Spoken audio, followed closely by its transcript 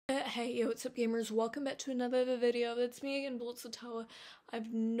Hey, yo, what's up gamers? Welcome back to another video. It's me again, Tower. I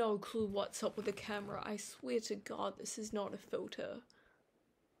have no clue what's up with the camera. I swear to God, this is not a filter.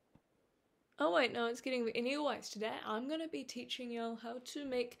 Oh wait, no, it's getting... Anyways, today I'm gonna be teaching y'all how to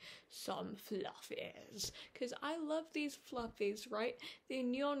make some fluffies. Because I love these fluffies, right? They're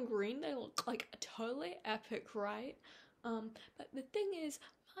neon green, they look like totally epic, right? But the thing is,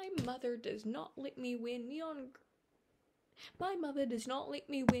 my mother does not let me wear neon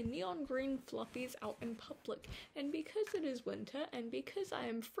green fluffies out in public, and because it is winter and because I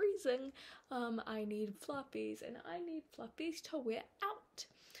am freezing, I need fluffies, and I need fluffies to wear out.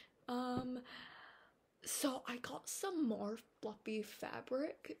 So I got some more fluffy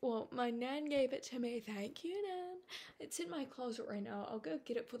fabric. Well, my nan gave it to me. Thank you, Nan. It's in my closet right now. I'll go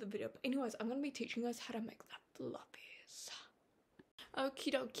get it for the video. But anyways, I'm gonna be teaching us how to make the fluffies.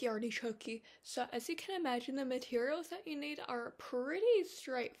 Okie dokie artichoke. So as you can imagine, the materials that you need are pretty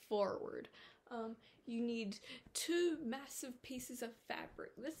straightforward. You need 2 massive pieces of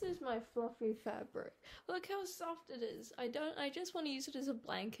fabric. This is my fluffy fabric. Look how soft it is. I just want to use it as a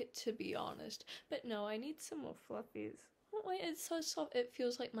blanket, to be honest. But no, I need some more fluffies. Oh wait, it's so soft. It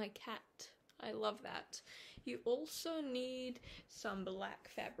feels like my cat. I love that. You also need some black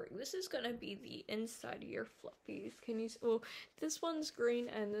fabric. This is gonna be the inside of your fluffies. Well, this one's green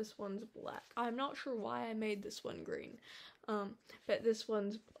and this one's black. I'm not sure why I made this one green, but this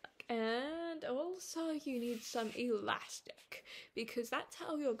one's black. And also you need some elastic, because that's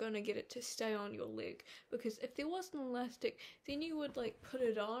how you're gonna get it to stay on your leg. Because if there wasn't elastic, then you would like put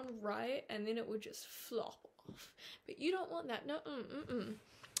it on, right, and then it would just flop off. But you don't want that. No,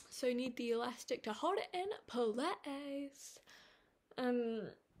 So you need the elastic to hold it in place.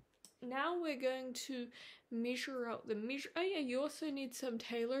 Now we're going to measure out oh yeah, you also need some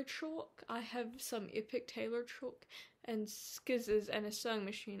tailor chalk. I have some epic tailor chalk and skizzers and a sewing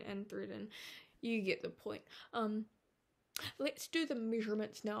machine and thread, and you get the point. Let's do the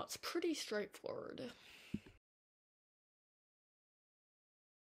measurements now. It's pretty straightforward.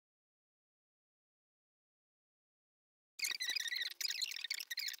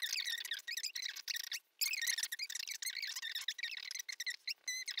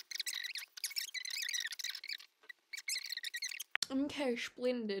 Okay,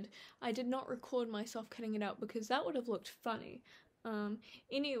 splendid. I did not record myself cutting it out because that would have looked funny.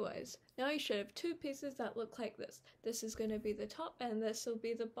 Anyways, now you should have 2 pieces that look like this. This is going to be the top and this will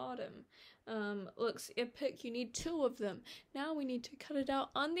be the bottom. Looks epic. You need 2 of them. Now we need to cut it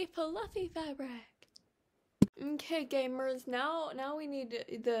out on the fluffy fabric. Okay, gamers, now we need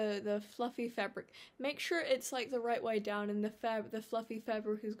the fluffy fabric. Make sure it's like the right way down and the fluffy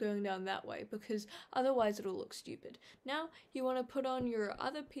fabric is going down that way, because otherwise it'll look stupid. Now you want to put on your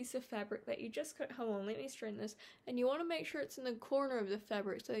other piece of fabric that you just cut. Hold on, let me straighten this. And you want to make sure it's in the corner of the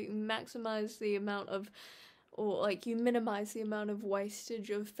fabric so you maximize the amount of, or like you minimize the amount of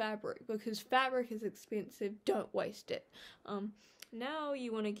wastage of fabric, because fabric is expensive. Don't waste it. Now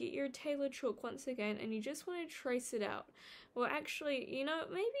you want to get your tailor chalk once again, and you just want to trace it out. Well, actually, you know,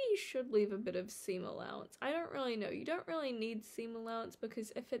 maybe you should leave a bit of seam allowance. I don't really know. You don't really need seam allowance,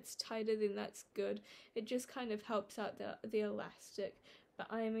 because if it's tighter, then that's good. It just kind of helps out the elastic. But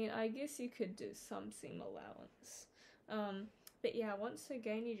I mean, I guess you could do some seam allowance. But yeah, once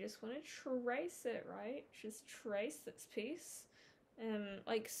again, you just want to trace it, right? Just trace this piece.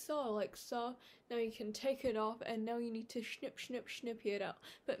 Like so. Now you can take it off, and now you need to snip it out.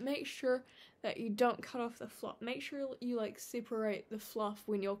 But make sure that you don't cut off the fluff. Make sure you like separate the fluff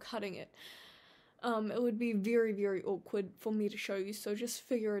when you're cutting it. It would be very, very awkward for me to show you, so just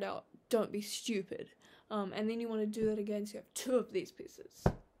figure it out. Don't be stupid. And then you want to do that again, so you have 2 of these pieces.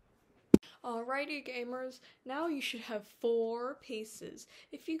 Alrighty gamers, now you should have 4 pieces.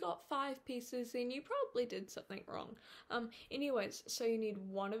 If you got 5 pieces, then you probably did something wrong. Anyways, so you need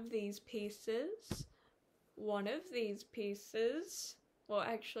 1 of these pieces, 1 of these pieces, well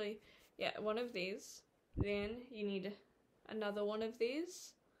actually, yeah, 1 of these, then you need another 1 of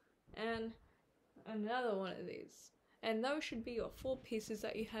these, and another 1 of these. And those should be your 4 pieces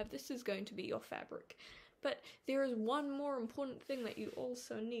that you have. This is going to be your fabric. But there is one more important thing that you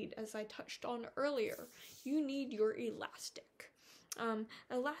also need, as I touched on earlier. You need your elastic.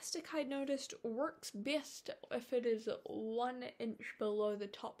 Elastic, I noticed, works best if it is 1 inch below the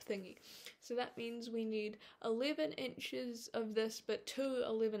top thingy. So that means we need 11 inches of this, but 2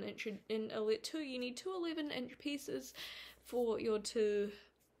 11-inch, you need 2 11-inch pieces for your 2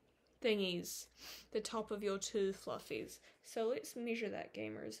 thingies, the top of your 2 fluffies. So let's measure that,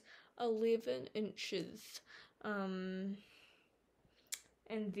 gamers. 11 inches. And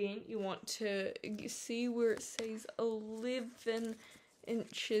then you want to see where it says 11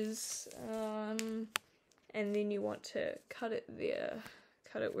 inches, and then you want to cut it there,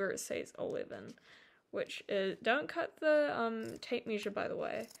 cut it where it says 11, which is, don't cut the tape measure, by the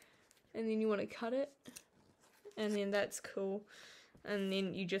way, and then you want to cut it, and then that's cool, and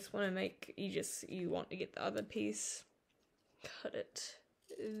then you just want to make, you want to get the other piece, cut it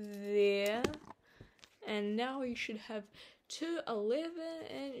there, and now you should have two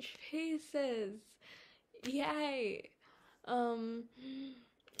 11-inch pieces. Yay! Okay,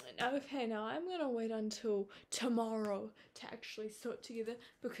 now I'm gonna wait until tomorrow to actually sew it together,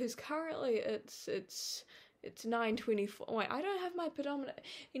 because currently it's 9:24. Wait, I don't have my pedometer.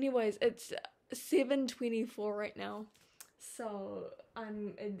 Anyways, it's 7:24 right now, so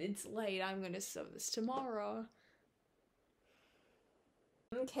it's late. I'm gonna sew this tomorrow.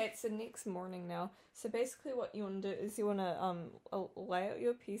 Okay, it's the next morning now. So basically what you want to do is you want to lay out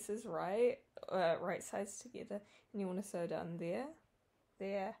your pieces right sides together, and you want to sew down there,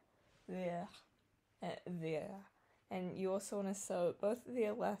 there, there, there. And you also want to sew both of the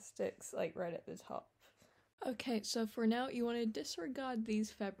elastics like right at the top. Okay, so for now you want to disregard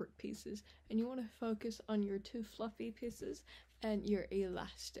these fabric pieces, and you want to focus on your two fluffy pieces and your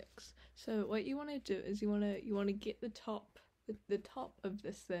elastics. So what you want to do is you want to get the top of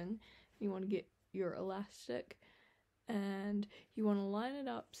this thing, you want to get your elastic, and you want to line it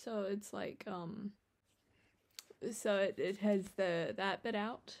up so it's like so it has that bit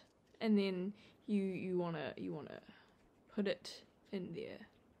out, and then you want to put it in there.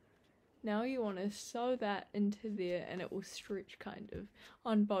 Now you want to sew that into there, and it will stretch kind of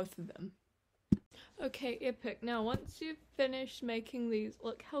on both of them. Okay, epic. Now once you've finished making these,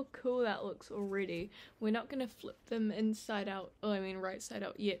 look how cool that looks already. We're not going to flip them inside out, right side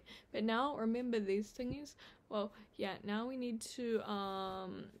out yet. But now remember these thingies? Well, yeah, now we need to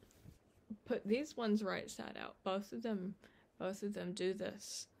put these ones right side out. Both of them do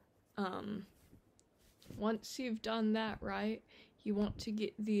this. Once you've done that, right, you want to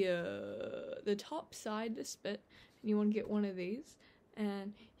get the top side, this bit, and you want to get one of these,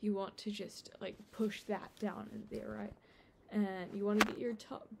 and you want to just like push that down in there, right? And you want to get your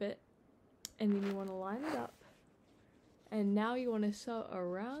top bit, and then you want to line it up, and now you want to sew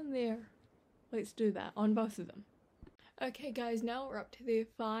around there. Let's do that on both of them. Okay guys, now we're up to the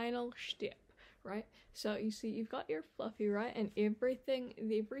final step, right? So you see you've got your fluffy, right? And everything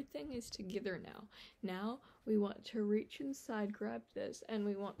is together now. Now we want to reach inside, grab this, and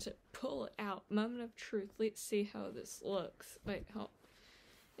we want to pull it out. Moment of truth. Let's see how this looks. Wait, hold.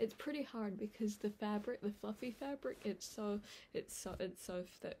 It's pretty hard because the fabric, the fluffy fabric, it's so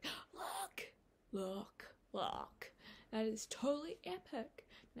thick. Look. That is totally epic.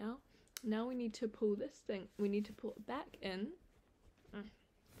 Now we need to pull this thing. We need to pull it back in.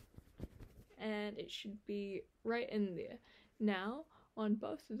 And it should be right in there. Now, on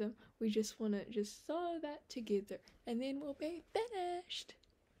both of them, we just want to sew that together, and then we'll be finished.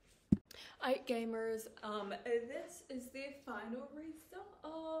 Alright gamers, this is their final result.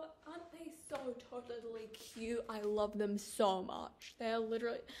 Oh, aren't they so totally cute? I love them so much. They are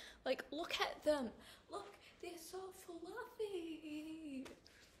literally, like, look at them. Look, they're so fluffy.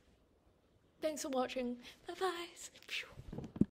 Thanks for watching. Bye-bye.